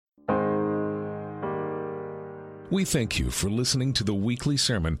We thank you for listening to the weekly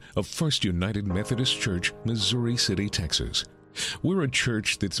sermon of First United Methodist Church, Missouri City, Texas. We're a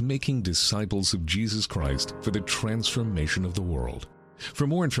church that's making disciples of Jesus Christ for the transformation of the world. For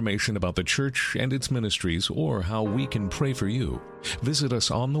more information about the church and its ministries or how we can pray for you, visit us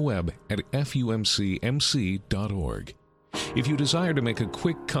on the web at fumcmc.org. If you desire to make a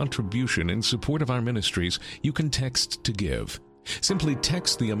quick contribution in support of our ministries, you can text to give. Simply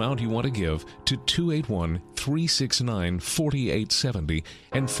text the amount you want to give to 281-369-4870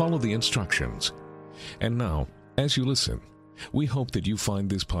 and follow the instructions. And now, as you listen, we hope that you find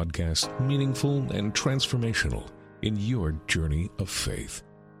this podcast meaningful and transformational in your journey of faith.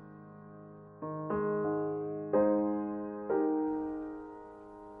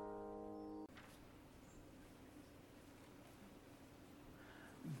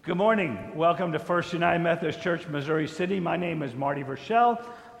 Good morning. Welcome to First United Methodist Church, Missouri City. My name is Marty Verschell.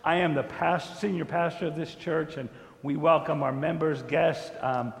 I am the senior pastor of this church, and we welcome our members, guests.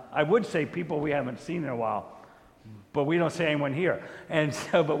 I would say people we haven't seen in a while, but we don't see anyone here.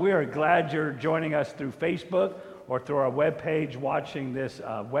 But we are glad you're joining us through Facebook or through our webpage, watching this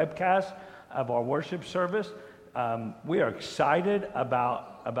webcast of our worship service. We are excited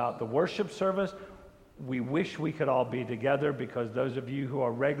about the worship service. We wish we could all be together because those of you who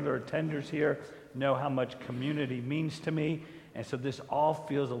are regular attenders here know how much community means to me. And so this all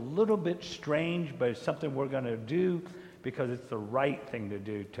feels a little bit strange, but it's something we're going to do because it's the right thing to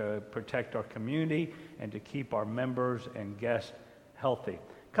do to protect our community and to keep our members and guests healthy.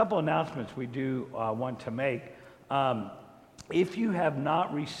 A couple announcements we do want to make. If you have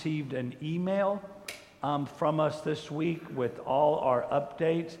not received an email from us this week with all our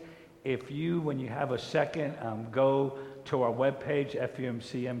updates, if you, when you have a second, go to our webpage,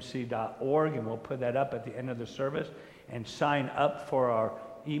 fumcmc.org, and we'll put that up at the end of the service, and sign up for our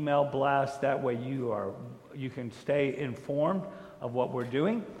email blast. That way you can stay informed of what we're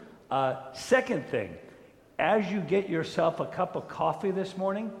doing. Second thing, as you get yourself a cup of coffee this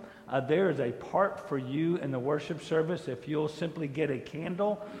morning, there is a part for you in the worship service if you'll simply get a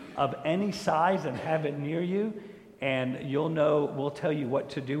candle of any size and have it near you. And you'll know, we'll tell you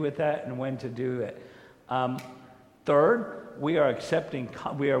what to do with that and when to do it. Third, we are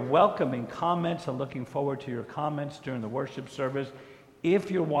welcoming comments and looking forward to your comments during the worship service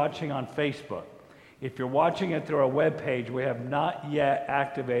if you're watching on Facebook. If you're watching it through our webpage, we have not yet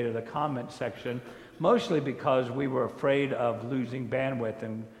activated the comment section, mostly because we were afraid of losing bandwidth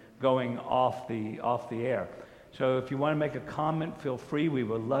and going off the air. So if you want to make a comment, feel free. We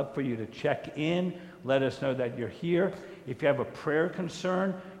would love for you to check in. Let us know that you're here. If you have a prayer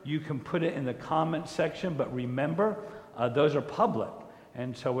concern, you can put it in the comment section, but remember, those are public.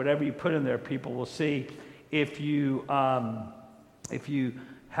 And so whatever you put in there, people will see. If you have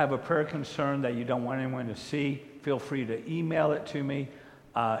a prayer concern that you don't want anyone to see, feel free to email it to me,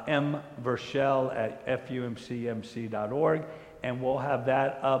 mvershell@fumcmc.org, and we'll have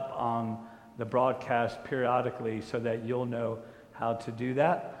that up on the broadcast periodically so that you'll know how to do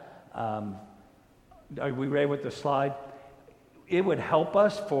that. Are we ready with the slide? It would help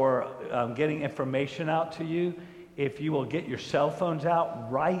us for getting information out to you if you will get your cell phones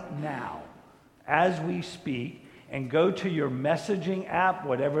out right now as we speak and go to your messaging app,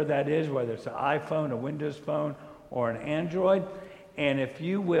 whatever that is, whether it's an iPhone, a Windows phone, or an Android. And if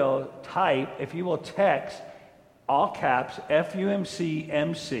you will text all caps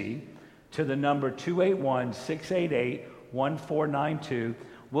FUMCMC to the number 281-688-1492,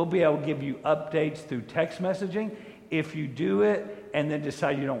 we'll be able to give you updates through text messaging. If you do it and then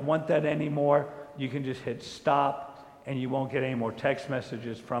decide you don't want that anymore, you can just hit stop and you won't get any more text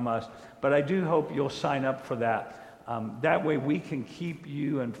messages from us. But I do hope you'll sign up for that. That way we can keep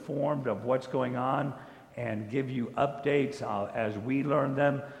you informed of what's going on and give you updates as we learn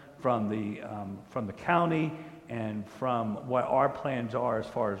them from the county and from what our plans are as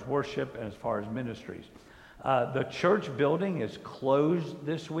far as worship and as far as ministries. The church building is closed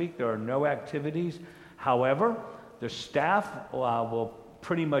this week. There are no activities. However, the staff will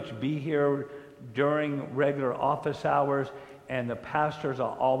pretty much be here during regular office hours, and the pastors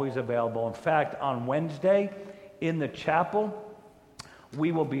are always available. In fact, on Wednesday in the chapel,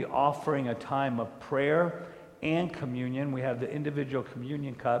 we will be offering a time of prayer and communion. We have the individual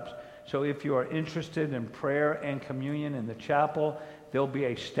communion cups. So if you are interested in prayer and communion in the chapel, there'll be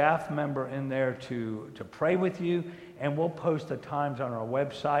a staff member in there to pray with you, and we'll post the times on our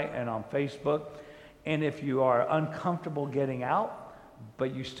website and on Facebook. And if you are uncomfortable getting out,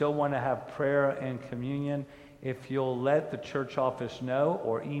 but you still want to have prayer and communion, if you'll let the church office know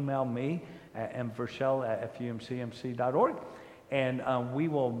or email me at mvershell@fumcmc.org, and we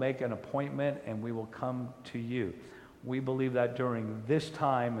will make an appointment and we will come to you. We believe that during this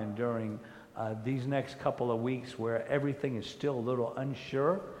time and during these next couple of weeks where everything is still a little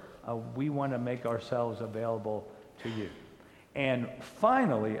unsure, we want to make ourselves available to you. And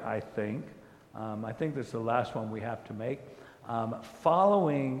finally, I think this is the last one we have to make.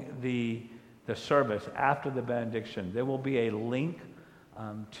 Following the service, after the benediction, there will be a link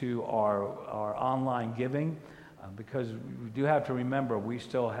to our online giving, because we do have to remember we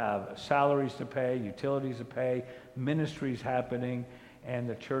still have salaries to pay, utilities to pay, ministries happening, and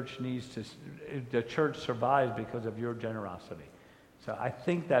the church survives because of your generosity. So I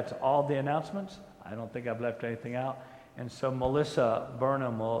think that's all the announcements. I don't think I've left anything out. And so Melissa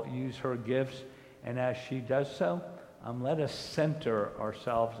Burnham will use her gifts, and as she does so, let us center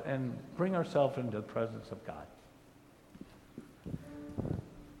ourselves and bring ourselves into the presence of God.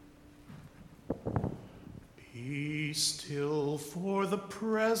 Be still for the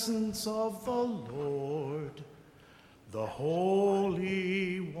presence of the Lord. The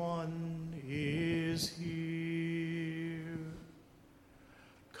Holy One is here.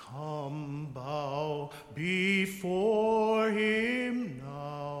 Come bow before him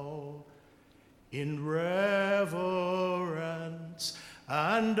now in reverence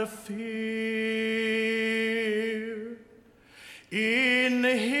and fear. In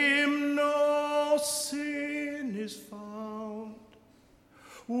him no sin is found.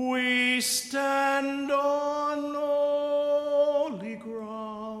 We stand on holy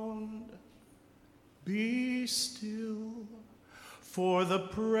ground. Be still for the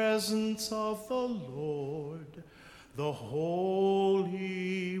presence of the Lord. The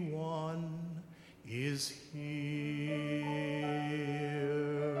Holy One is here.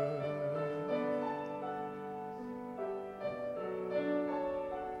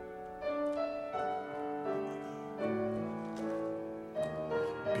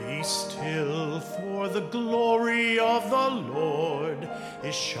 Be still, for the glory of the Lord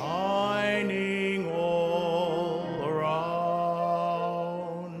is shining all around.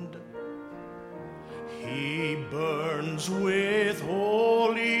 He burns with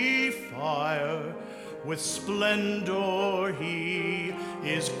holy fire, with splendor he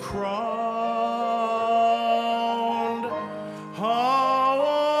is crowned. How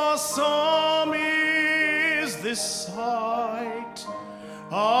awesome is this sight!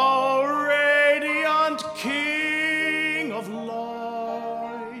 Our radiant King of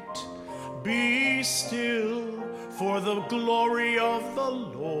light. Be still, for the glory of the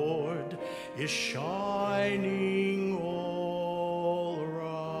Lord is shining all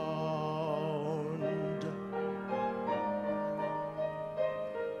around.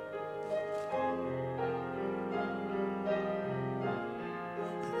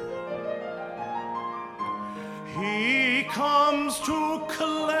 He comes to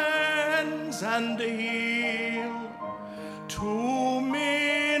cleanse and heal, to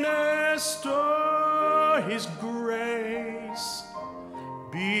minister his grace.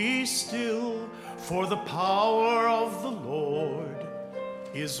 Be still, for the power of the Lord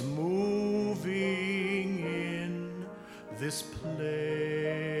is moving in this place.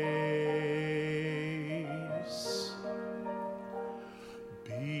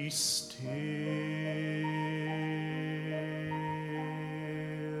 Be still.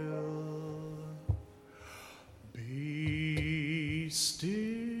 Be still.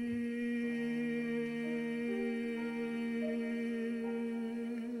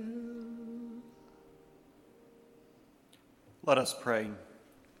 Let us pray.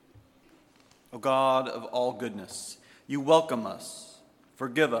 O God of all goodness, you welcome us,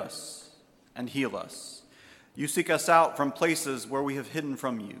 forgive us, and heal us. You seek us out from places where we have hidden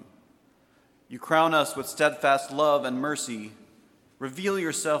from you. You crown us with steadfast love and mercy. Reveal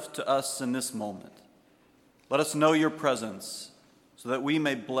yourself to us in this moment. Let us know your presence so that we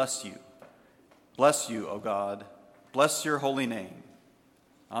may bless you. Bless you, O God. Bless your holy name.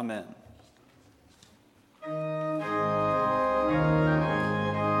 Amen.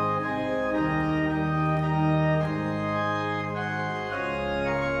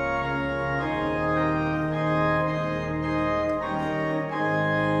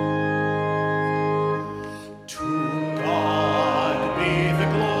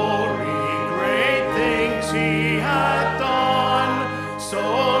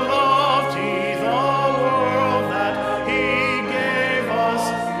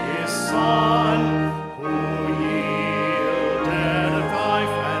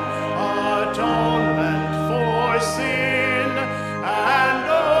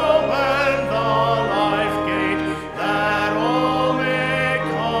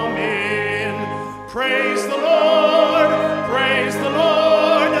 Praise the Lord, praise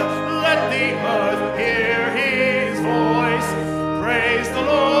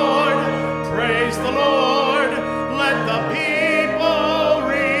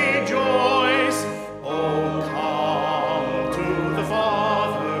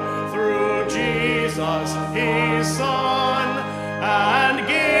his Son, and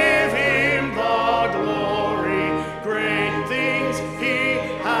give him the glory. Great things he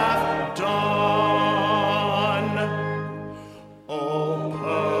hath done. O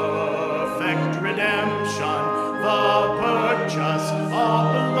perfect redemption, the purchase of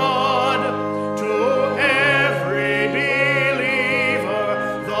blood, to every believer,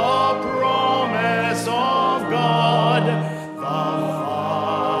 the promise of God, the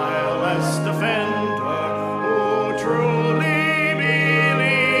vilest offender who truly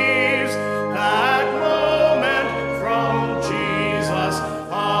believes, that moment from Jesus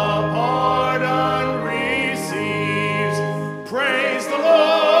a pardon receives. Praise the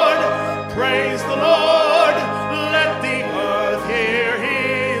Lord, praise the Lord, let the earth hear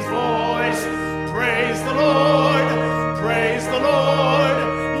his voice. Praise the Lord, praise the Lord,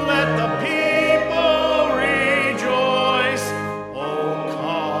 let the people rejoice. Oh,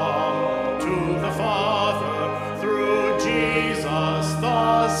 come to the Father through Jesus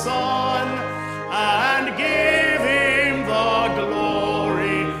the Son, and give him the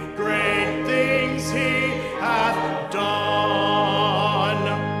glory. Great things he hath done.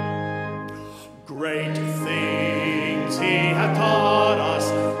 Great things he hath taught us,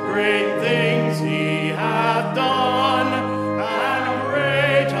 great things he hath done, and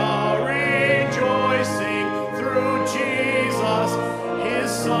great are rejoicing through Jesus his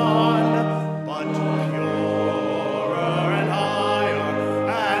Son. But purer and higher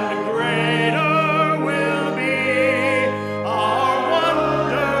and greater will be our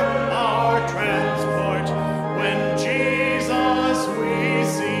wonder, our transport, when Jesus we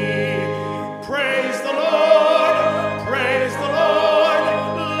see. Praise the Lord, praise the Lord,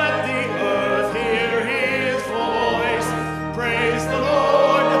 let the earth hear his voice. Praise the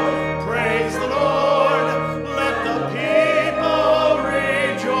Lord, praise the Lord, let the people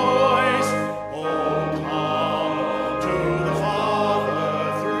rejoice. Oh, come to the Father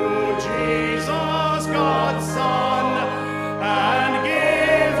through Jesus, God's Son, and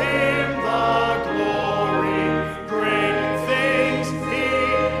give him the glory. Great things he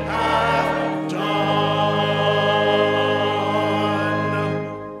hath done.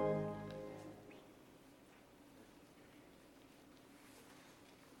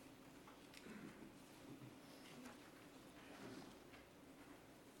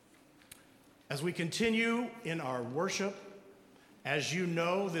 As we continue in our worship, as you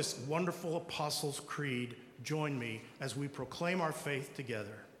know this wonderful Apostles' Creed, join me as we proclaim our faith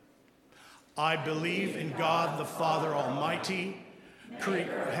together. I believe in God the Father Almighty,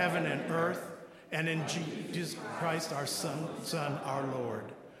 creator of heaven and earth, and in Jesus Christ our Son, our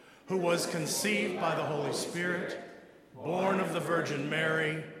Lord, who was conceived by the Holy Spirit, born of the Virgin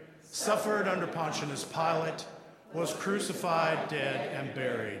Mary, suffered under Pontius Pilate, was crucified, dead, and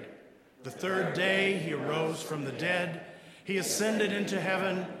buried. The third day he arose from the dead. He ascended into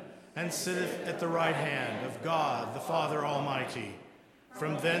heaven and sitteth at the right hand of God, the Father Almighty.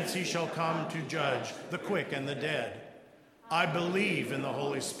 From thence he shall come to judge the quick and the dead. I believe in the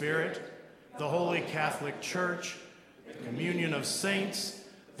Holy Spirit, the Holy Catholic Church, the communion of saints,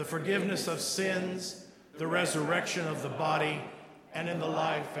 the forgiveness of sins, the resurrection of the body, and in the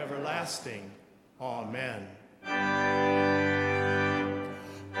life everlasting. Amen.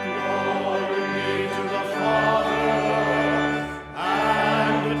 Glory be to the Father,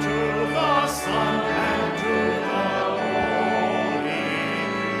 and to the Son, and to the Holy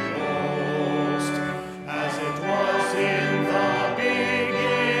Ghost, as it was in the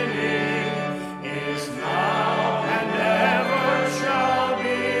beginning, is now, and ever shall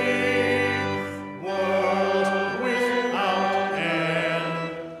be, world without end.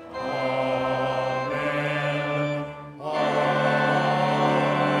 Amen. Amen.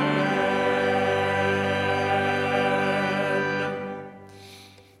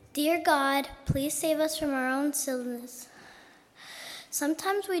 Dear God, please save us from our own silliness.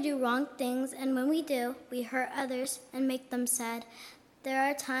 Sometimes we do wrong things, and when we do, we hurt others and make them sad. There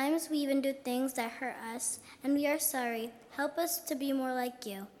are times we even do things that hurt us, and we are sorry. Help us to be more like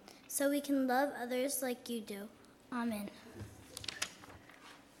you, so we can love others like you do. Amen.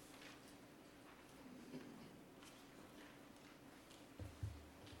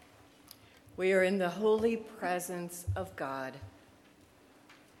 We are in the holy presence of God.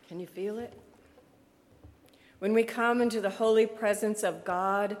 Can you feel it? When we come into the holy presence of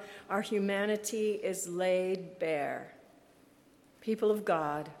God, our humanity is laid bare. People of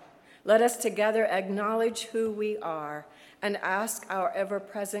God, let us together acknowledge who we are and ask our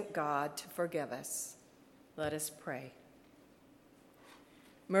ever-present God to forgive us. Let us pray.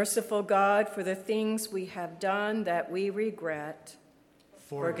 Merciful God, for the things we have done that we regret,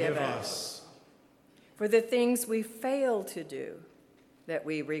 Forgive us. For the things we fail to do that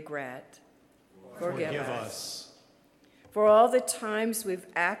we regret, forgive us. For all the times we've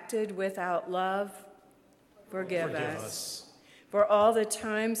acted without love, forgive us. For all the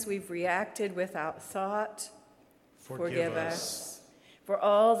times we've reacted without thought, forgive us. For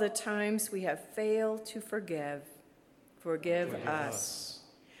all the times we have failed to forgive, forgive us.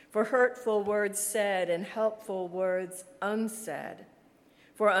 For hurtful words said and helpful words unsaid,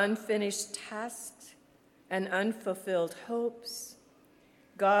 for unfinished tasks and unfulfilled hopes,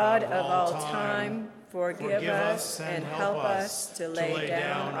 God of all time, forgive us and help us to lay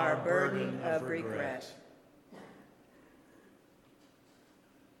down our burden of regret.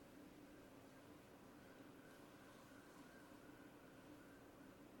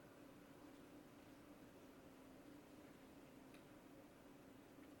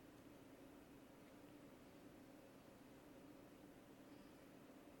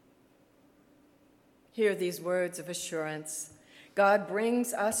 Hear these words of assurance. God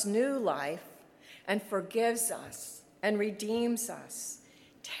brings us new life and forgives us and redeems us.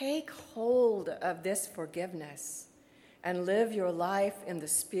 Take hold of this forgiveness and live your life in the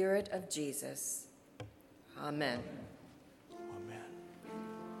Spirit of Jesus. Amen.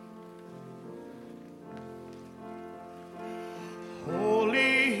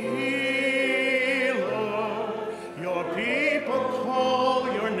 Holy Healer, your people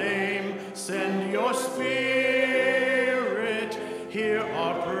call your name. Send your Spirit, hear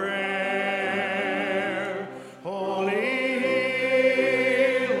our prayer. Holy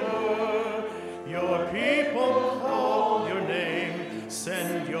Healer, your people call your name.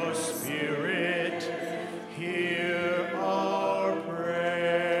 Send your Spirit, hear our prayer.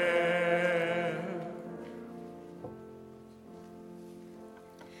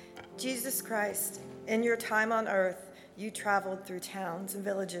 Jesus Christ, in your time on earth, you traveled through towns and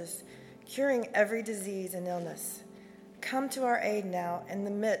villages, curing every disease and illness. Come to our aid now in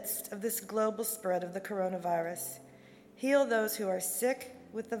the midst of this global spread of the coronavirus. Heal those who are sick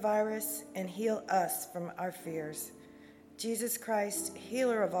with the virus and heal us from our fears. Jesus Christ,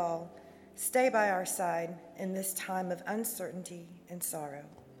 healer of all, stay by our side in this time of uncertainty and sorrow.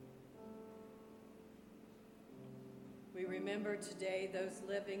 We remember today those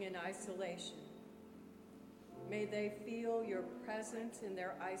living in isolation. May they feel your presence in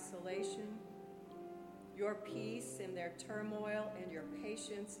their isolation, your peace in their turmoil, and your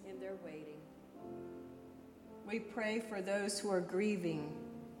patience in their waiting. We pray for those who are grieving,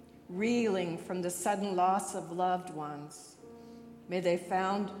 reeling from the sudden loss of loved ones. May they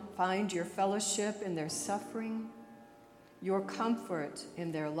find your fellowship in their suffering, your comfort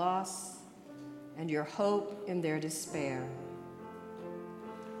in their loss, and your hope in their despair.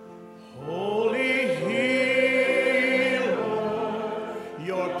 Holy Healer,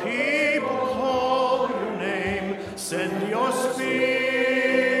 your people call your name. Send your Spirit,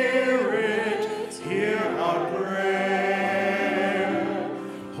 hear our prayer.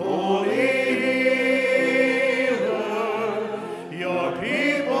 Holy Healer, your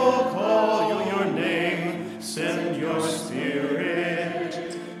people call your name. Send your Spirit,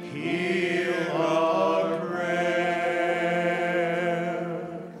 hear our prayer.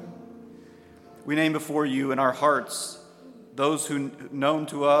 We name before you in our hearts those who known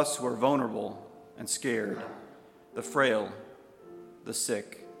to us who are vulnerable and scared, the frail, the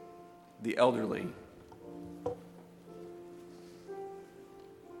sick, the elderly.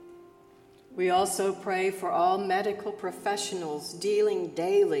 We also pray for all medical professionals dealing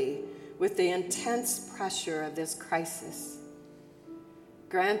daily with the intense pressure of this crisis.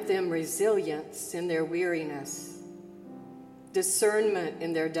 Grant them resilience in their weariness, discernment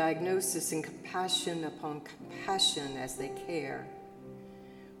in their diagnosis, and compassion upon compassion as they care.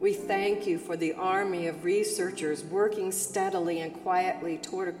 We thank you for the army of researchers working steadily and quietly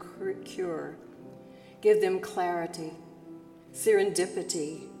toward a cure. Give them clarity,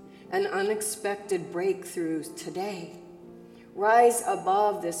 serendipity, and unexpected breakthroughs today. Rise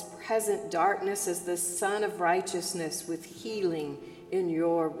above this present darkness as the Son of Righteousness with healing in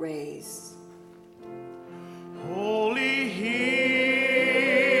your rays. Holy Healer,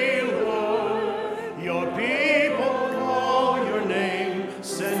 your people call your name.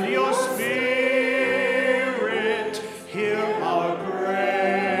 Send your Spirit, hear our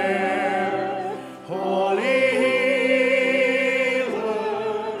prayer. Holy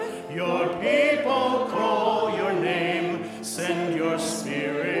Healer, your people call your name. Send your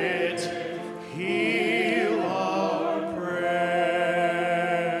Spirit, heal our prayer.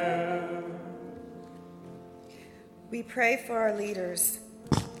 We pray for our leaders,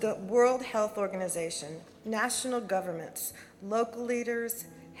 the World Health Organization, national governments, local leaders,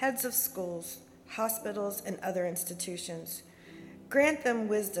 heads of schools, hospitals, and other institutions. Grant them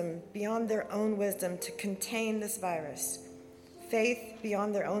wisdom beyond their own wisdom to contain this virus, faith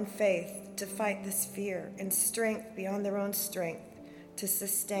beyond their own faith to fight this fear, and strength beyond their own strength to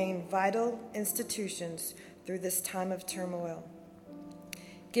sustain vital institutions through this time of turmoil.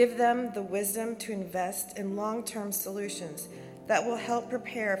 Give them the wisdom to invest in long-term solutions that will help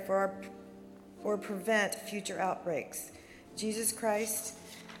prepare or prevent future outbreaks. Jesus Christ,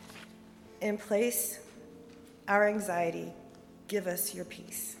 in place our anxiety, give us your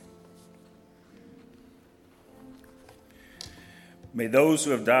peace. May those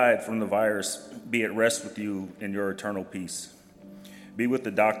who have died from the virus be at rest with you in your eternal peace. Be with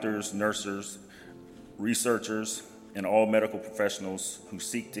the doctors, nurses, researchers, and all medical professionals who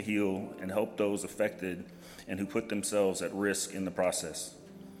seek to heal and help those affected and who put themselves at risk in the process.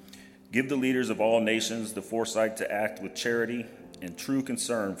 Give the leaders of all nations the foresight to act with charity and true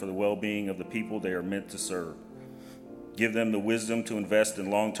concern for the well-being of the people they are meant to serve. Give them the wisdom to invest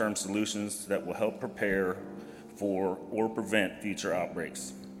in long-term solutions that will help prepare for or prevent future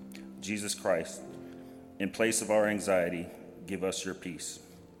outbreaks. Jesus Christ, in place of our anxiety, give us your peace.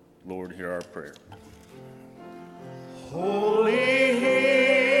 Lord, hear our prayer. Holy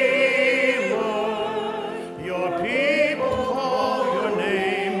Healer, your people call your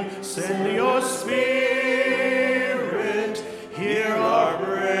name. Send your Spirit, hear our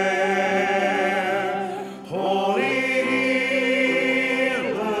prayer. Holy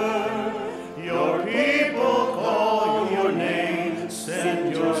Healer, your people call your name.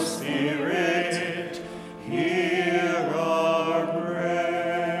 Send your Spirit, hear our prayer.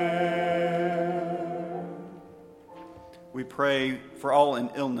 We pray for all in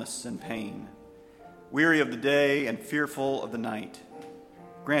illness and pain, weary of the day and fearful of the night.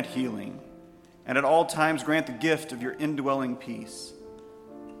 Grant healing, and at all times grant the gift of your indwelling peace.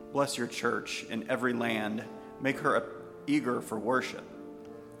 Bless your church in every land. Make her eager for worship,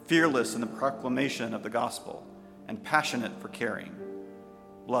 fearless in the proclamation of the gospel, and passionate for caring.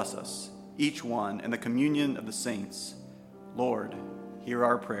 Bless us, each one, in the communion of the saints. Lord, hear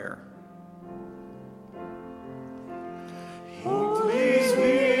our prayer. Holy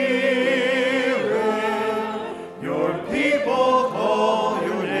Spirit, your people call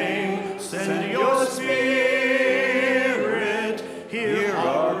your name. Send your Spirit, hear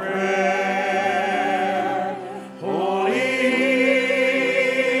our prayer. Holy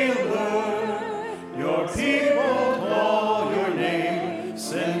Healer, your people call your name.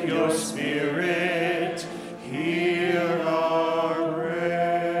 Send your Spirit, hear our prayer.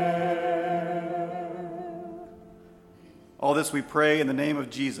 All this we pray in the name of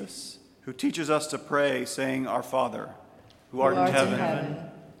Jesus, who teaches us to pray, saying, Our Father, who art in heaven,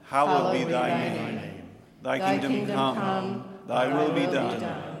 hallowed be thy name. Thy kingdom come, thy will be done,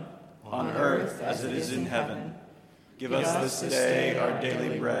 on earth as it is in heaven. Give us this day our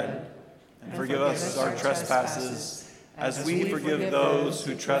daily bread, and forgive us our trespasses, as we forgive those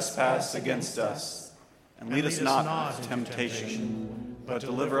who trespass against us. And lead us not into temptation, but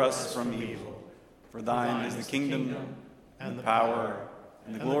deliver us from evil. For thine is the kingdom, and the power,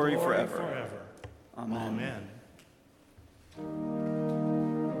 and the glory forever. Amen.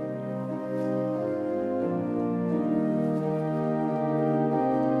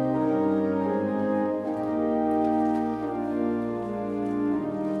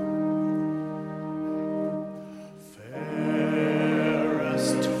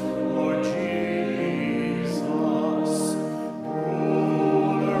 Fairest Lord Jesus,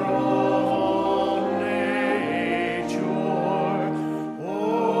 ruler of all nature, O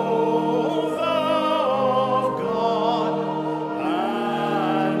thou of God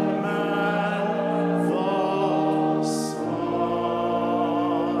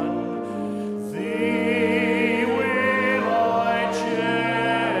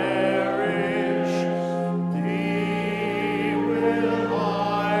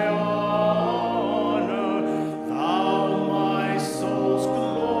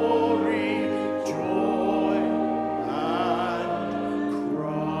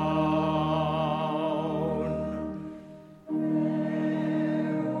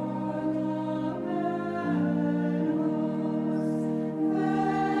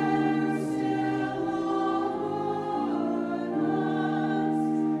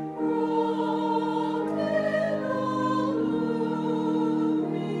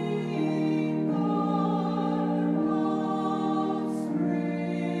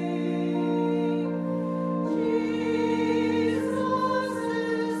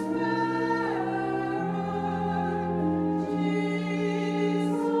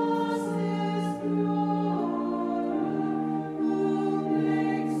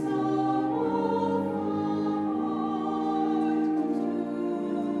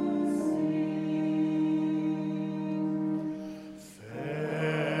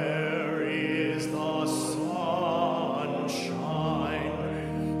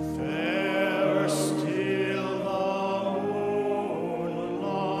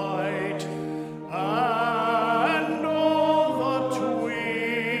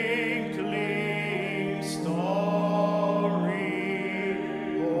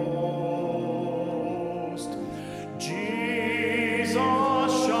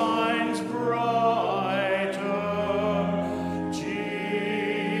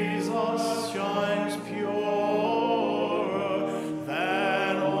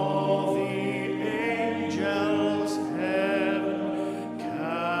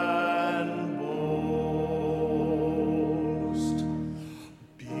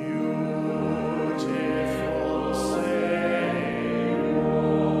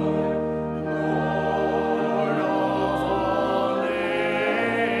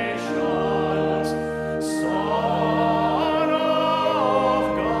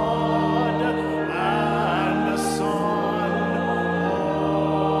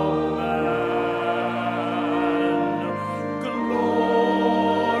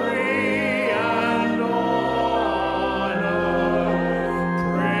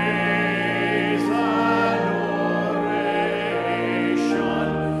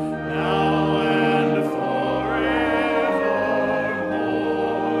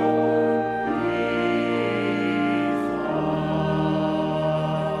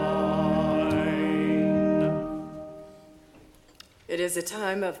is a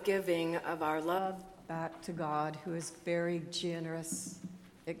time of giving of our love back to God, who is very generous,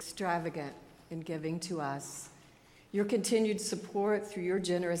 extravagant in giving to us. Your continued support through your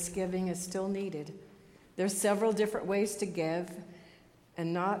generous giving is still needed. There's several different ways to give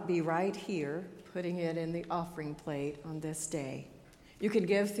and not be right here putting it in the offering plate on this day. You can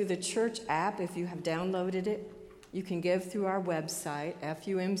give through the church app if you have downloaded it. You can give through our website,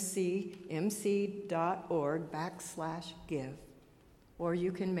 fumcmc.org/give, or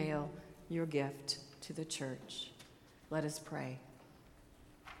you can mail your gift to the church. Let us pray.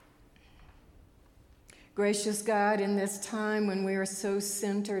 Gracious God, in this time when we are so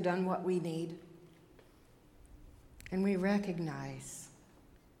centered on what we need, and we recognize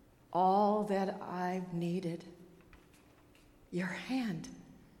all that I've needed, your hand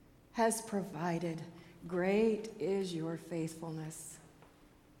has provided. Great is your faithfulness,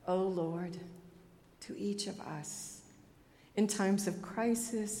 O Lord, to each of us. In times of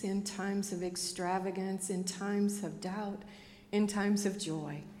crisis, in times of extravagance, in times of doubt, in times of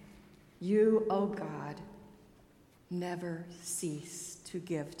joy, you, O God, never cease to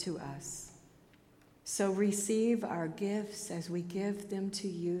give to us. So receive our gifts as we give them to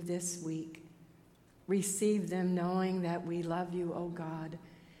you this week. Receive them knowing that we love you, O God.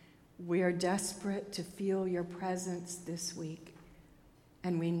 We are desperate to feel your presence this week,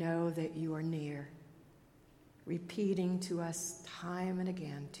 and we know that you are near, repeating to us time and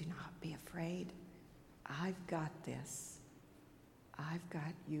again, do not be afraid. I've got this. I've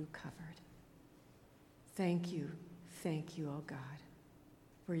got you covered. Thank you, O God,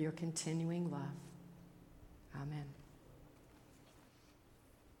 for your continuing love. Amen.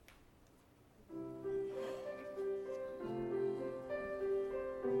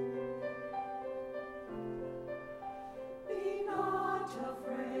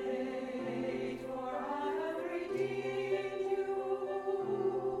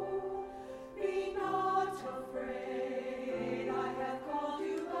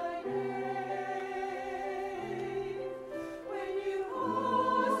 When you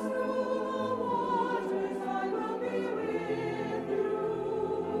pass through the waters, I will be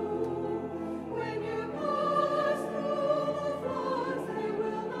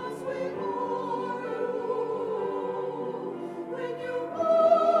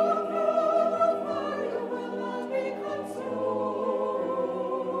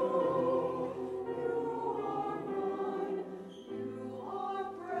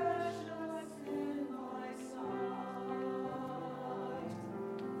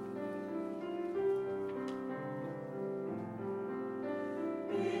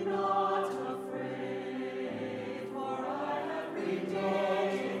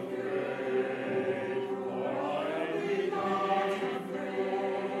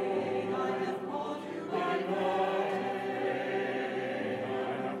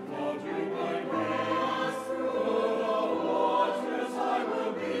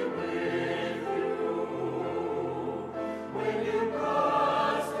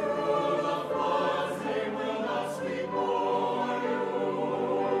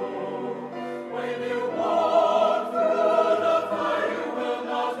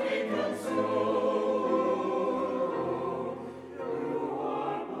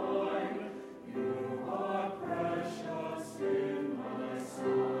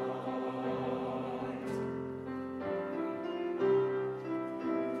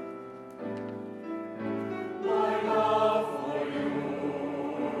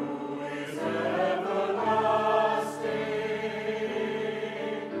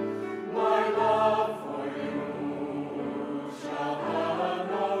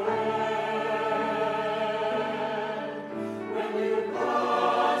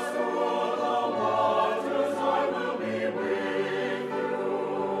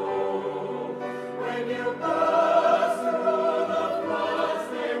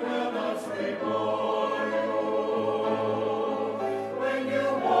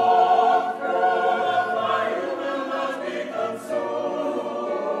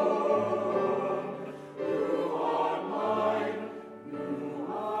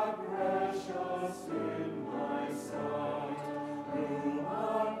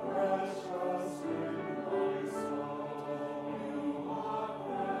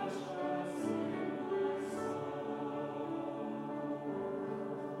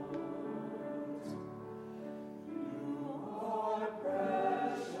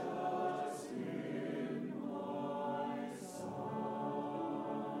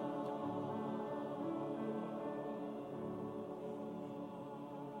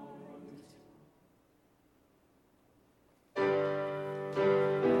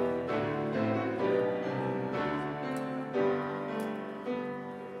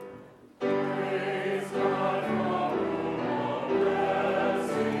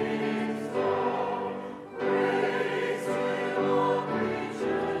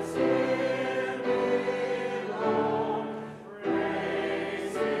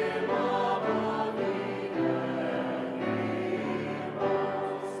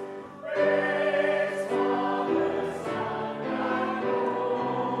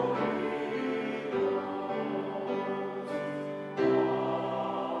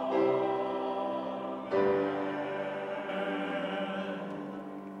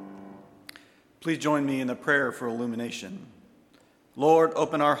Please join me in the prayer for illumination. Lord,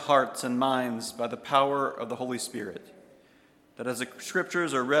 open our hearts and minds by the power of the Holy Spirit, that as the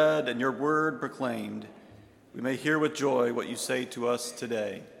scriptures are read and your word proclaimed, we may hear with joy what you say to us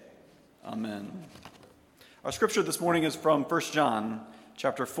today. Amen. Our scripture this morning is from 1 John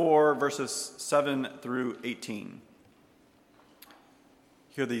chapter 4, verses 7 through 18.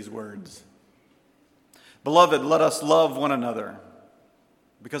 Hear these words. Beloved, let us love one another,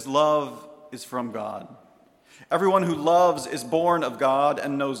 because love is from God. Everyone who loves is born of God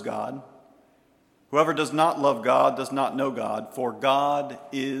and knows God. Whoever does not love God does not know God, for God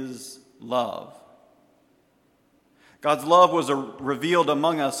is love. God's love was revealed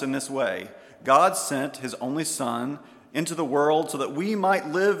among us in this way. God sent his only Son into the world so that we might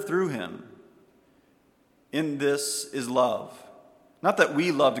live through him. In this is love. Not that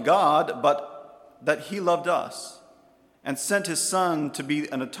we loved God, but that he loved us and sent his Son to be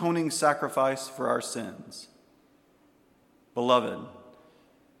an atoning sacrifice for our sins. Beloved,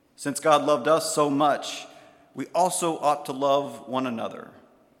 since God loved us so much, we also ought to love one another.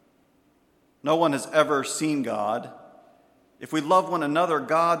 No one has ever seen God. If we love one another,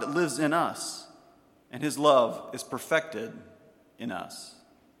 God lives in us, and his love is perfected in us.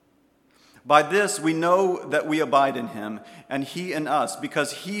 By this we know that we abide in him, and he in us,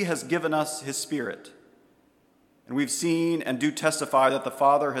 because he has given us his Spirit. And we've seen and do testify that the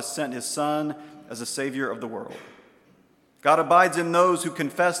Father has sent his Son as a Savior of the world. God abides in those who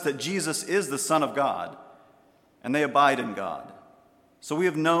confess that Jesus is the Son of God, and they abide in God. So we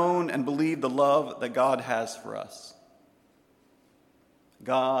have known and believed the love that God has for us.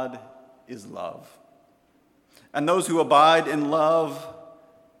 God is love. And those who abide in love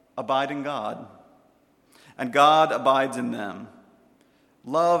abide in God, and God abides in them.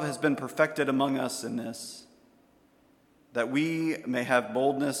 Love has been perfected among us in this, that we may have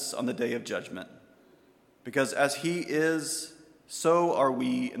boldness on the day of judgment. Because as he is, so are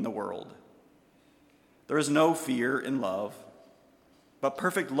we in the world. There is no fear in love, but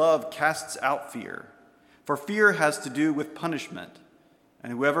perfect love casts out fear. For fear has to do with punishment,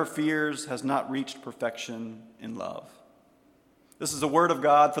 and whoever fears has not reached perfection in love. This is the word of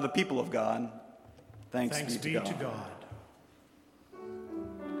God for the people of God. Thanks be to God.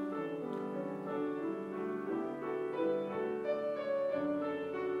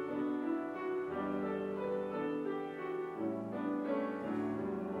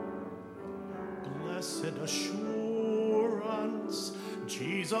 Blessed assurance,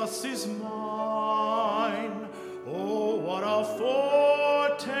 Jesus is mine. Oh, what a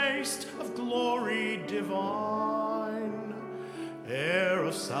foretaste of glory divine. Heir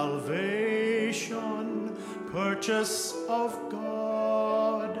of salvation, purchase of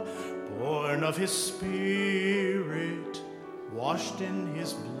God, born of his Spirit, washed in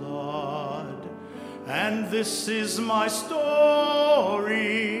his blood. And this is my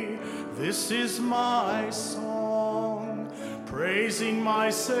story, this is my song, praising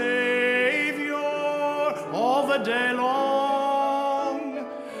my Savior all the day long.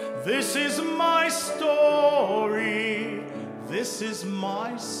 This is my story, this is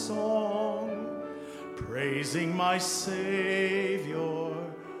my song, praising my Savior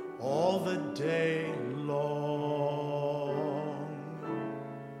all the day long.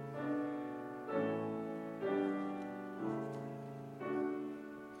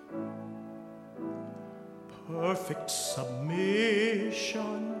 Perfect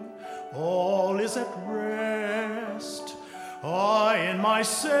submission, all is at rest. I in my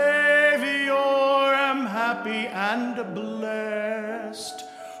Savior am happy and blessed,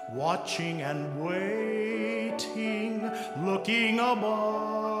 watching and waiting, looking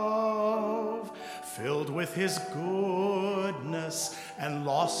above, filled with his goodness and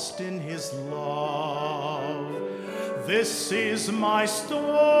lost in his love. This is my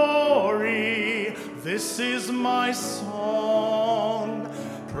story, this is my song,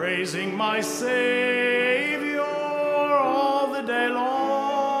 praising my Savior all the day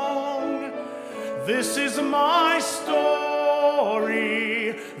long. This is my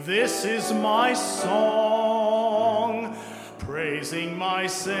story, this is my song, praising my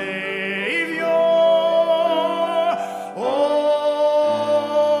Savior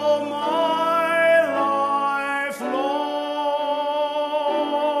all my life long.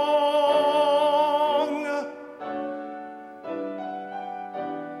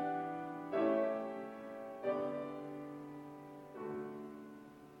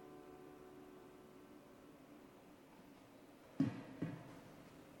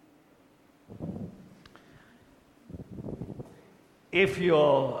 If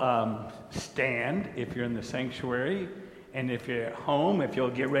you'll stand, if you're in the sanctuary, And if you're at home, if you'll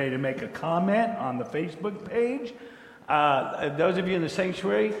get ready to make a comment on the Facebook page, those of you in the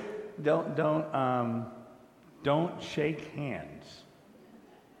sanctuary, don't shake hands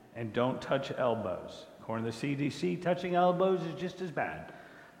and don't touch elbows. According to the CDC, touching elbows is just as bad.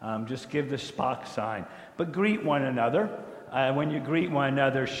 Just give the Spock sign. But greet one another. When you greet one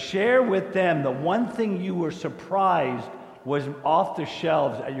another, share with them the one thing you were surprised was off the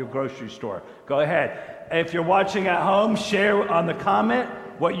shelves at your grocery store. Go ahead. If you're watching at home, share on the comment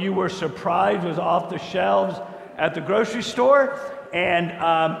what you were surprised was off the shelves at the grocery store.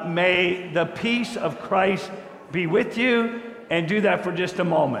 And may the peace of Christ be with you. And do that for just a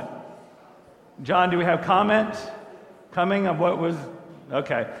moment. John, do we have comments coming of what was?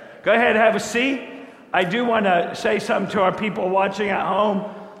 Okay. Go ahead and have a seat. I do want to say something to our people watching at home.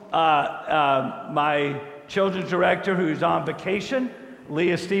 My children's director, who's on vacation,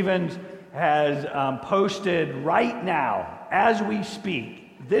 Leah Stevens, has posted right now, as we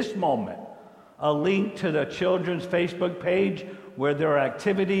speak, this moment, a link to the children's Facebook page where there are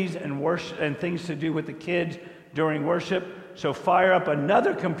activities and worship and things to do with the kids during worship. So fire up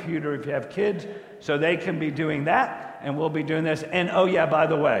another computer if you have kids so they can be doing that, and we'll be doing this. And oh yeah, by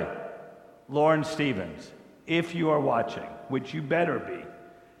the way, Lauren Stevens, if you are watching, which you better be,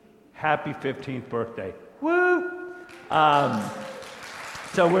 happy 15th birthday. Woo!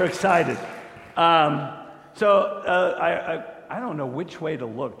 So we're excited. I don't know which way to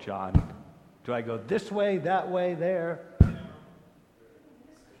look, John. Do I go this way, that way, there?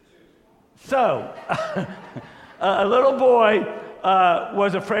 So, a little boy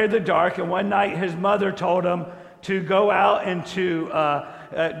was afraid of the dark, and one night his mother told him to go out into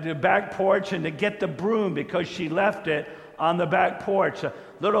the back porch and to get the broom because she left it on the back porch. The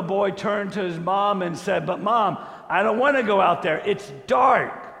little boy turned to his mom and said, "But Mom, I don't want to go out there. It's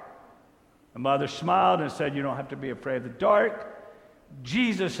dark." The mother smiled and said, "You don't have to be afraid of the dark.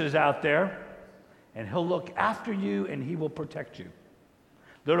 Jesus is out there, and he'll look after you, and he will protect you."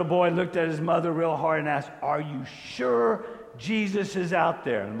 Little boy looked at his mother real hard and asked, "Are you sure Jesus is out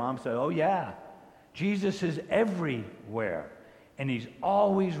there?" And Mom said, "Oh yeah, Jesus is everywhere, and he's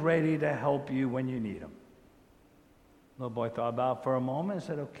always ready to help you when you need him." Little boy thought about it for a moment and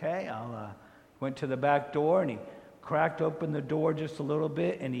said, "Okay." Went to the back door and he cracked open the door just a little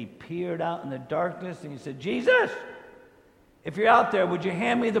bit and he peered out in the darkness and he said, "Jesus, if you're out there, would you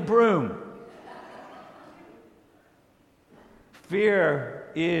hand me the broom?" Fear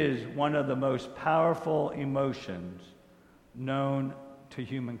is one of the most powerful emotions known to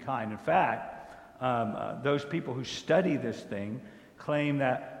humankind. In fact, those people who study this thing claim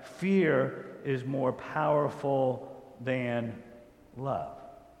that fear is more powerful than love.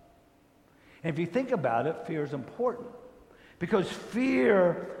 And if you think about it, fear is important because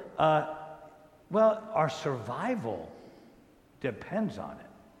fear, our survival depends on it.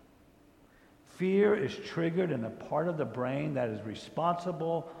 Fear is triggered in the part of the brain that is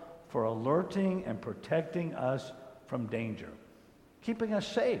responsible for alerting and protecting us from danger, keeping us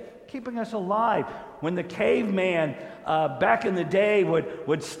safe, keeping us alive. When the caveman back in the day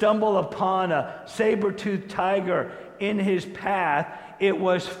would stumble upon a saber-toothed tiger in his path, it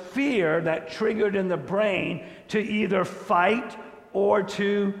was fear that triggered in the brain to either fight or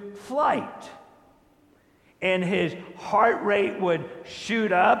to flight. And his heart rate would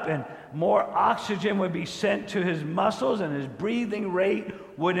shoot up and more oxygen would be sent to his muscles and his breathing rate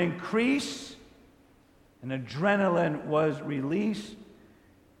would increase and adrenaline was released.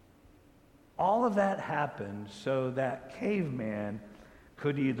 All of that happened so that caveman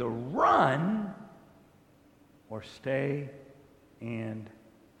could either run or stay and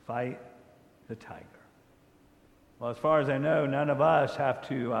fight the tiger. Well, as far as I know, none of us have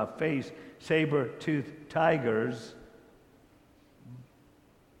to face saber-toothed tigers,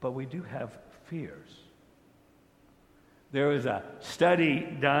 but we do have fears. There was a study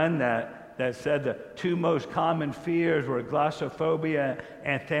done that said the two most common fears were glossophobia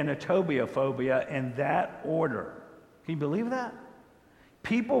and thanatophobia in that order. Can you believe that?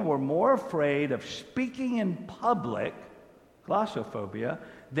 People were more afraid of speaking in public, glossophobia,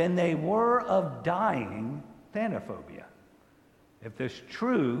 than they were of dying, thanophobia. If this is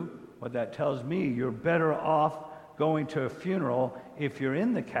true, what that tells me, you're better off going to a funeral if you're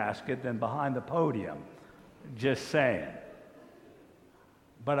in the casket than behind the podium. Just saying.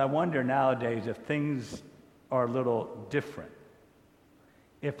 But I wonder nowadays if things are a little different.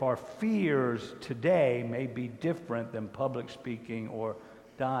 If our fears today may be different than public speaking or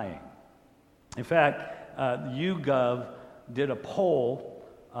dying. In fact, YouGov did a poll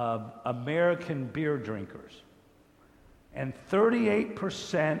of American beer drinkers. And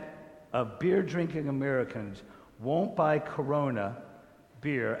 38% of beer drinking Americans won't buy Corona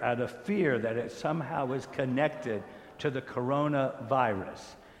beer out of fear that it somehow is connected to the coronavirus.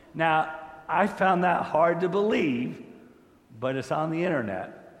 Now, I found that hard to believe, but it's on the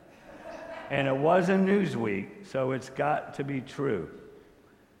internet. And it was in Newsweek, so it's got to be true.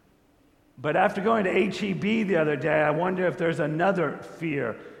 But after going to HEB the other day, I wonder if there's another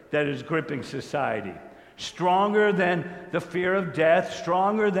fear that is gripping society. Stronger than the fear of death,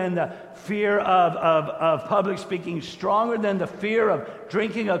 stronger than the fear of public speaking, stronger than the fear of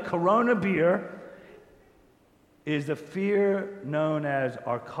drinking a Corona beer, is the fear known as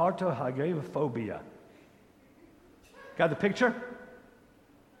arcatohagophobia. Got the picture?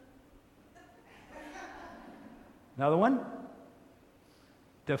 Another one?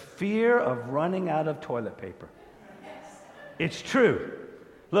 The fear of running out of toilet paper. It's true.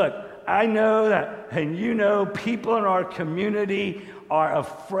 Look, I know that, and you know, people in our community are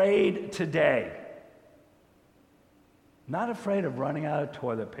afraid today. Not afraid of running out of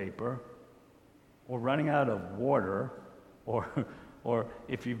toilet paper or running out of water, or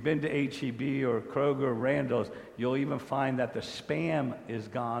if you've been to HEB or Kroger or Randall's, you'll even find that the Spam is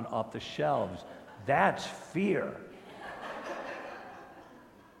gone off the shelves. That's fear.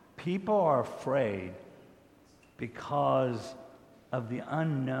 People are afraid because of the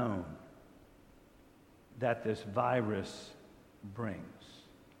unknown that this virus brings.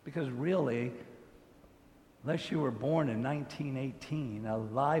 Because really, unless you were born in 1918,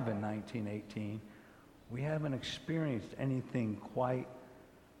 alive in 1918, we haven't experienced anything quite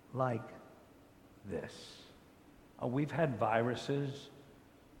like this. We've had viruses,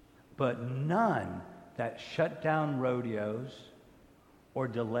 but none that shut down rodeos or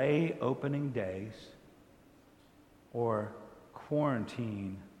delay opening days or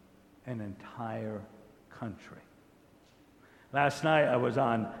quarantine an entire country. Last night I was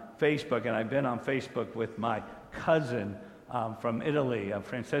on Facebook, and I've been on Facebook with my cousin from Italy,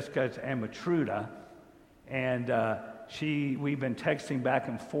 Francesca Amatruda, and we've been texting back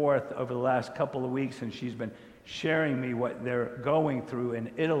and forth over the last couple of weeks, and she's been sharing me what they're going through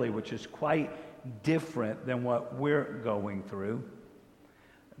in Italy, which is quite different than what we're going through.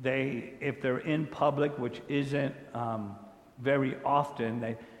 If they're in public, which isn't very often,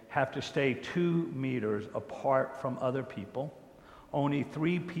 they have to stay 2 meters apart from other people. Only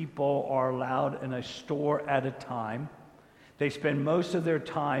 3 people are allowed in a store at a time. They spend most of their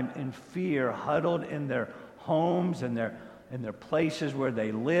time in fear, huddled in their homes and in their places where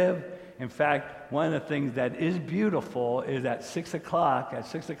they live. In fact, one of the things that is beautiful is at 6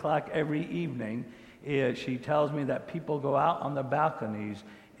 o'clock every evening, she tells me that people go out on the balconies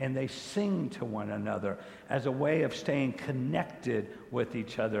and they sing to one another as a way of staying connected with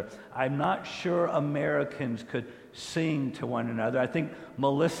each other. I'm not sure Americans could sing to one another. I think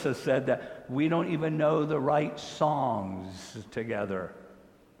Melissa said that we don't even know the right songs together.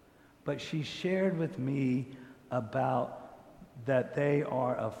 But she shared with me about that they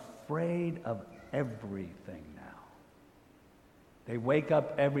are afraid of everything now. They wake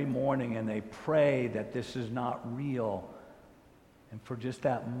up every morning and they pray that this is not real. And for just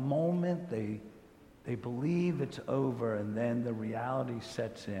that moment, they believe it's over, and then the reality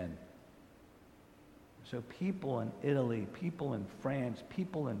sets in. So people in Italy, people in France,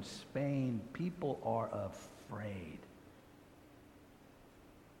 people in Spain, people are afraid.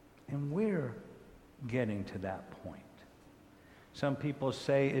 And we're getting to that point. Some people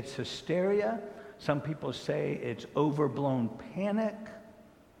say it's hysteria. Some people say it's overblown panic.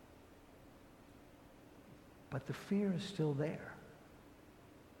 But the fear is still there.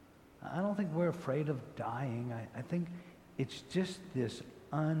 I don't think we're afraid of dying. I think it's just this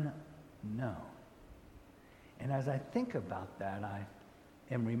unknown. And as I think about that, I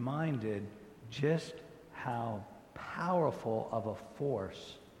am reminded just how powerful of a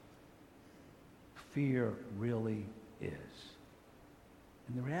force fear really is.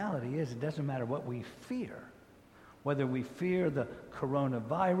 And the reality is, it doesn't matter what we fear. Whether we fear the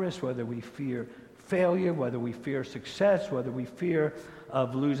coronavirus, whether we fear failure, whether we fear success, whether we fear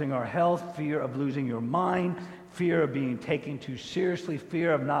of losing our health, fear of losing your mind, fear of being taken too seriously,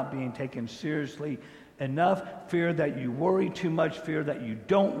 fear of not being taken seriously enough, fear that you worry too much, fear that you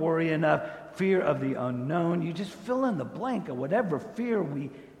don't worry enough, fear of the unknown. You just fill in the blank of whatever fear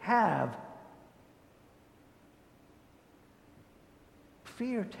we have.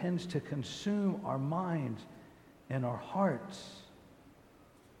 Fear tends to consume our minds and our hearts,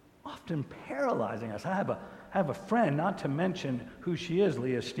 often paralyzing us. I have a friend, not to mention who she is,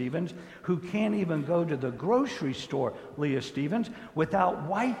 Leah Stevens, who can't even go to the grocery store, Leah Stevens, without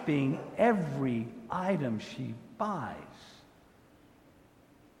wiping every item she buys.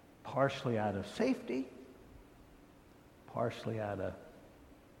 Partially out of safety, partially out of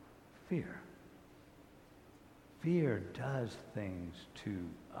fear. Fear does things to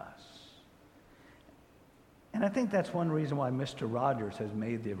us. And I think that's one reason why Mr. Rogers has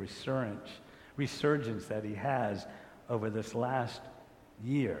made the resurgence that he has over this last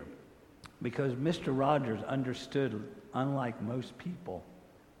year. Because Mr. Rogers understood, unlike most people,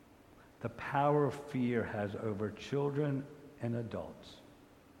 the power fear has over children and adults.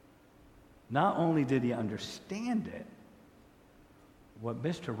 Not only did he understand it, what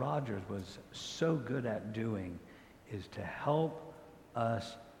Mr. Rogers was so good at doing is to help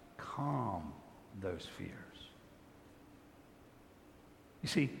us calm those fears. You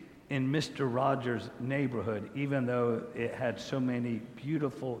see, in Mr. Rogers' neighborhood, even though it had so many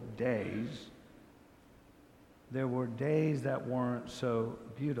beautiful days, there were days that weren't so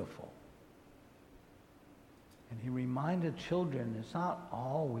beautiful. And he reminded children it's not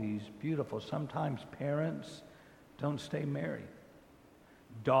always beautiful. Sometimes parents don't stay married.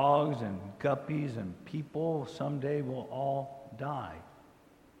 Dogs and guppies and people someday will all die.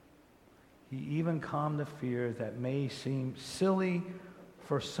 He even calmed the fears that may seem silly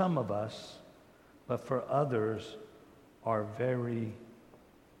for some of us, but for others are very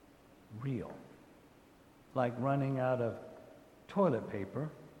real. Like running out of toilet paper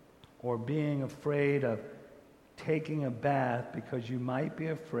or being afraid of taking a bath because you might be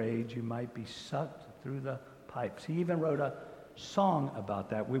afraid you might be sucked through the pipes. He even wrote a song about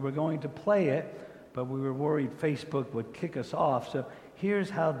that. We were going to play it, but we were worried Facebook would kick us off. So here's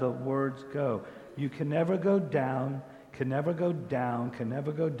how the words go. You can never go down, can never go down, can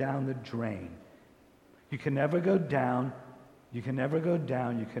never go down the drain. You can never go down, you can never go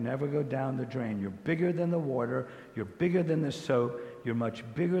down, you can never go down the drain. You're bigger than the water, you're bigger than the soap, you're much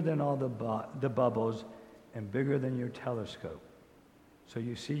bigger than all the bubbles, and bigger than your telescope. So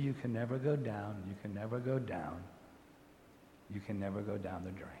you see, you can never go down, you can never go down, you can never go down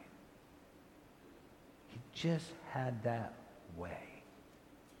the drain. He just had that way.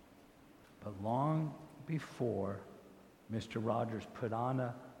 But long before Mr. Rogers put on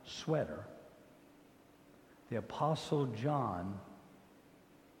a sweater, the Apostle John,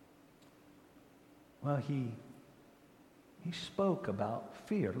 well, he spoke about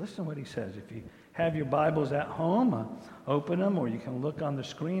fear. Listen to what he says. If you have your Bibles at home, open them, or you can look on the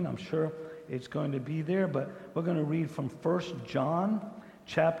screen. I'm sure it's going to be there, but we're going to read from 1 John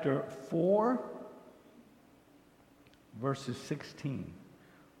chapter 4, verses 16.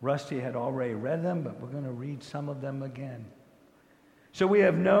 Rusty had already read them, but we're going to read some of them again. So we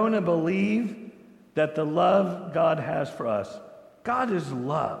have known and believed that the love God has for us. God is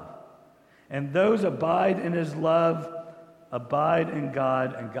love. And those abide in his love abide in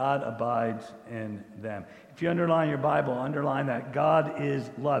God, and God abides in them. If you underline your Bible, underline that God is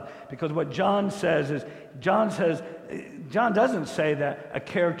love. Because what John says is, John doesn't say that a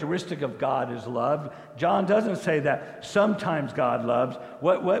characteristic of God is love. John doesn't say that sometimes God loves.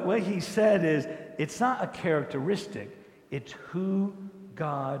 What he said is, it's not a characteristic, it's who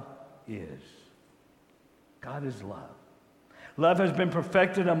God is. God is love. Love has been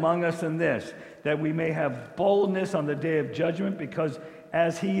perfected among us in this, that we may have boldness on the day of judgment, because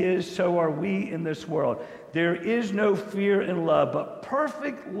as he is, so are we in this world. There is no fear in love, but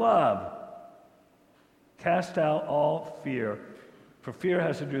perfect love casts out all fear. For fear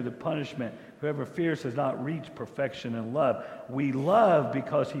has to do with the punishment. Whoever fears has not reached perfection in love. We love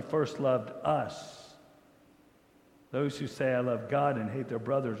because he first loved us. Those who say, I love God, and hate their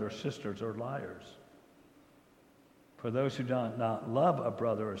brothers or sisters are liars. For those who do not love a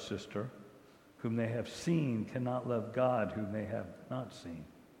brother or sister whom they have seen cannot love God whom they have not seen.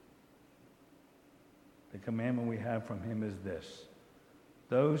 The commandment we have from him is this: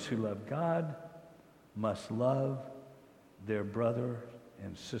 those who love God must love their brothers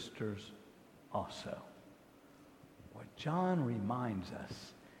and sisters also. What John reminds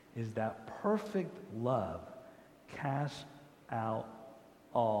us is that perfect love casts out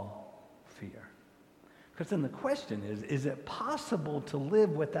all fear. Because then the question is it possible to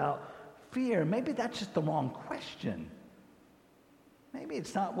live without fear? Maybe that's just the wrong question. Maybe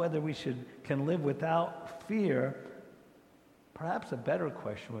it's not whether we can live without fear. Perhaps a better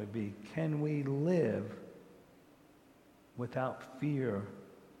question would be, can we live without fear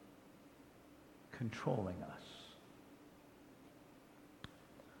controlling us?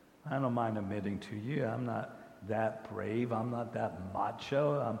 I don't mind admitting to you, I'm not that brave, I'm not that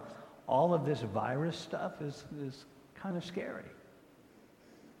macho. All of this virus stuff is kind of scary.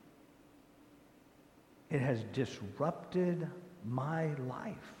 It has disrupted my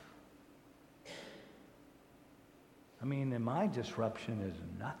life. I mean, and my disruption is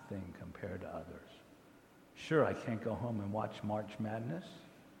nothing compared to others. Sure, I can't go home and watch March Madness.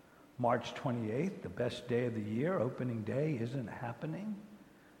 March 28th, the best day of the year, opening day, isn't happening.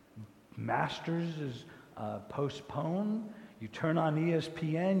 Masters is postponed. You turn on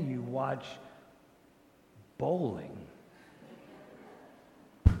ESPN, you watch bowling,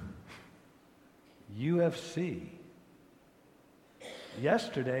 UFC.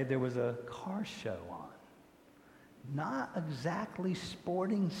 Yesterday, there was a car show on. Not exactly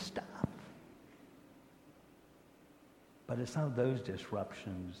sporting stuff. But it's some of those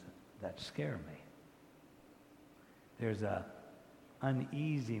disruptions that scare me. There's a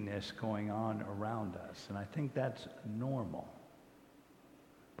uneasiness going on around us, and I think that's normal.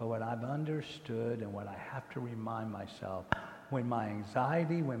 But what I've understood and what I have to remind myself, when my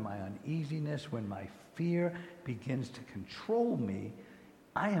anxiety, when my uneasiness, when my fear begins to control me,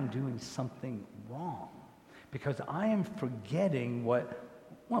 I am doing something wrong. Because I am forgetting what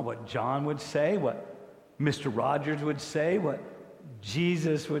John would say, what Mr. Rogers would say, what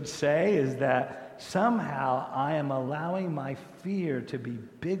Jesus would say, is that somehow I am allowing my fear to be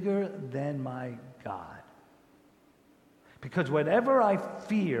bigger than my God. Because whatever I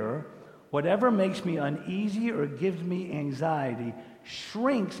fear, whatever makes me uneasy or gives me anxiety,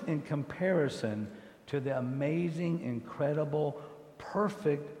 shrinks in comparison to the amazing, incredible,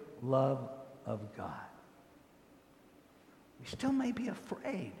 perfect love of God. We still may be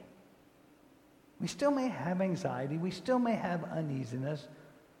afraid. We still may have anxiety. We still may have uneasiness.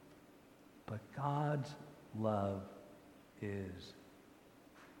 But God's love is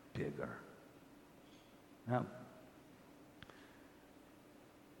bigger. Now,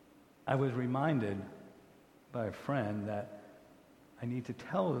 I was reminded by a friend that I need to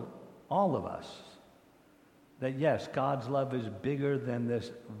tell all of us that yes, God's love is bigger than this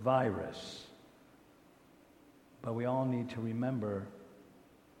virus. But we all need to remember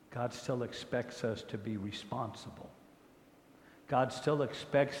God still expects us to be responsible. God still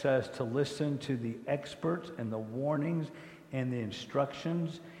expects us to listen to the experts and the warnings and the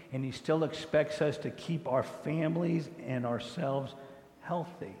instructions, and he still expects us to keep our families and ourselves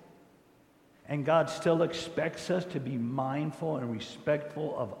healthy. And God still expects us to be mindful and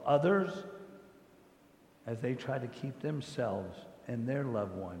respectful of others as they try to keep themselves and their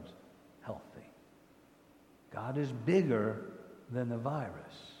loved ones healthy. God is bigger than the virus,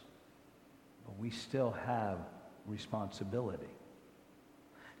 but we still have responsibility.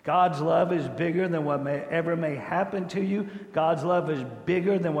 God's love is bigger than whatever may happen to you. God's love is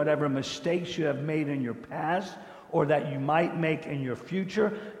bigger than whatever mistakes you have made in your past or that you might make in your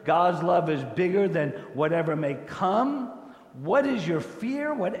future. God's love is bigger than whatever may come. What is your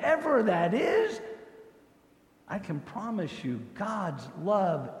fear? Whatever that is, I can promise you God's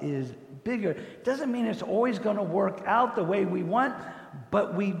love is bigger. It doesn't mean it's always going to work out the way we want,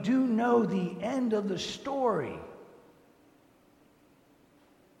 but we do know the end of the story.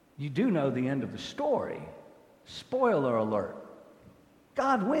 You do know the end of the story. Spoiler alert.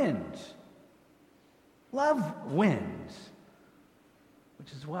 God wins. Love wins.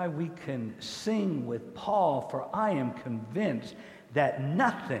 Which is why we can sing with Paul, for I am convinced that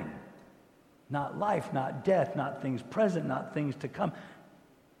nothing, not life, not death, not things present, not things to come,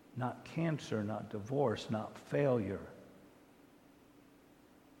 not cancer, not divorce, not failure,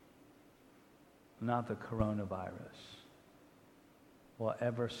 not the coronavirus, will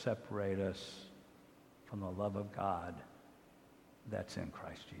ever separate us from the love of God that's in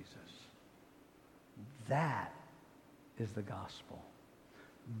Christ Jesus. That is the gospel.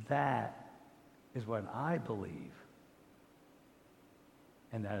 That is what I believe.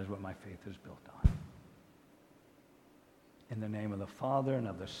 And that is what my faith is built on. In the name of the Father, and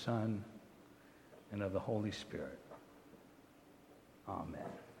of the Son, and of the Holy Spirit. Amen.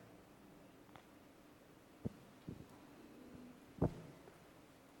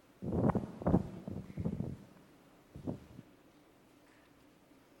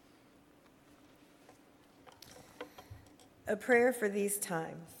 A prayer for these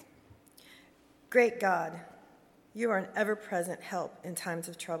times. Great God, you are an ever-present help in times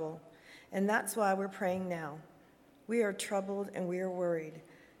of trouble, and that's why we're praying now. We are troubled and we are worried.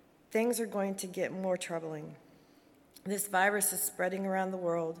 Things are going to get more troubling. This virus is spreading around the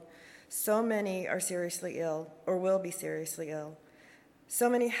world. So many are seriously ill or will be seriously ill. So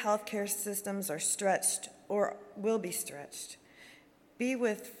many healthcare systems are stretched or will be stretched. Be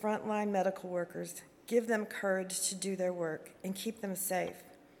with frontline medical workers. Give them courage to do their work and keep them safe.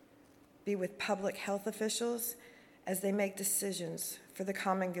 Be with public health officials as they make decisions for the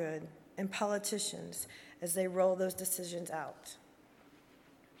common good, and politicians as they roll those decisions out.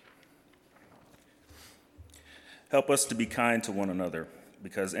 Help us to be kind to one another,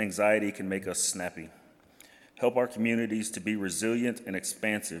 because anxiety can make us snappy. Help our communities to be resilient and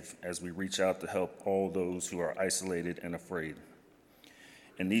expansive as we reach out to help all those who are isolated and afraid.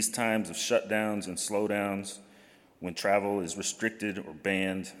 In these times of shutdowns and slowdowns, when travel is restricted or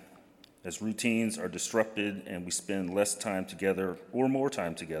banned, as routines are disrupted and we spend less time together or more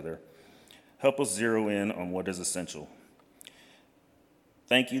time together, help us zero in on what is essential.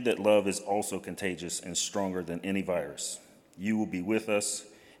 Thank you that love is also contagious and stronger than any virus. You will be with us,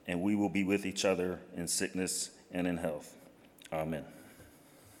 and we will be with each other in sickness and in health. Amen.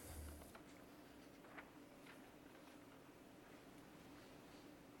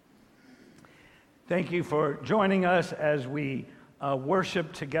 Thank you for joining us as we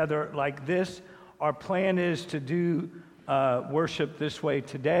worship together like this. Our plan is to do worship this way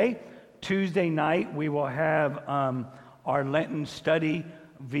today. Tuesday night, we will have our Lenten study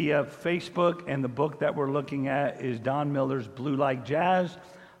via Facebook, and the book that we're looking at is Don Miller's Blue Like Jazz.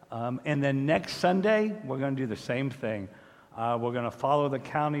 And then next Sunday, we're going to do the same thing. We're going to follow the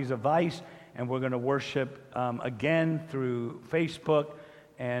county's advice, and we're going to worship again through Facebook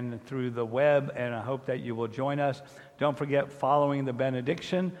and through the web, and I hope that you will join us. Don't forget, following the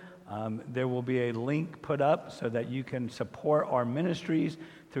benediction, there will be a link put up so that you can support our ministries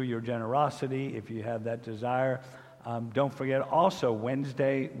through your generosity if you have that desire. Don't forget, also,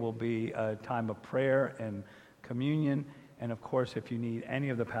 Wednesday will be a time of prayer and communion. And of course, if you need any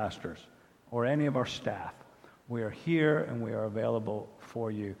of the pastors or any of our staff, we are here and we are available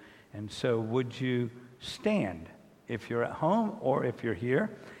for you. And so would you stand if you're at home or if you're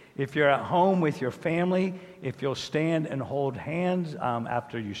here? If you're at home with your family, if you'll stand and hold hands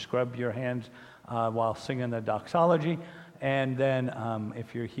after you scrub your hands while singing the doxology. And then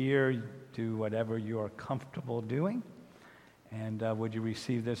if you're here, do whatever you are comfortable doing. And would you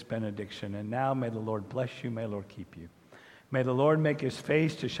receive this benediction? And now may the Lord bless you, may the Lord keep you. May the Lord make his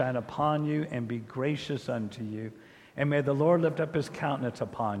face to shine upon you and be gracious unto you. And may the Lord lift up his countenance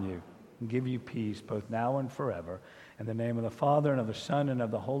upon you and give you peace both now and forever. In the name of the Father, and of the Son, and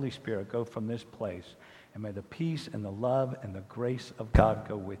of the Holy Spirit, go from this place. And may the peace and the love and the grace of God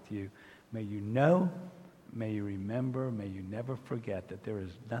go with you. May you know, may you remember, may you never forget that there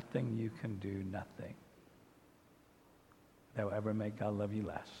is nothing you can do, nothing that will ever make God love you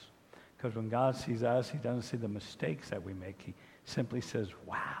less. Because when God sees us, he doesn't see the mistakes that we make. He simply says,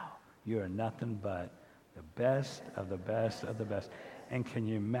 wow, you are nothing but the best of the best of the best. And can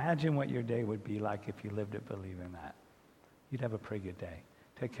you imagine what your day would be like if you lived it believing that? You'd have a pretty good day.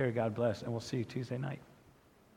 Take care, God bless, and we'll see you Tuesday night.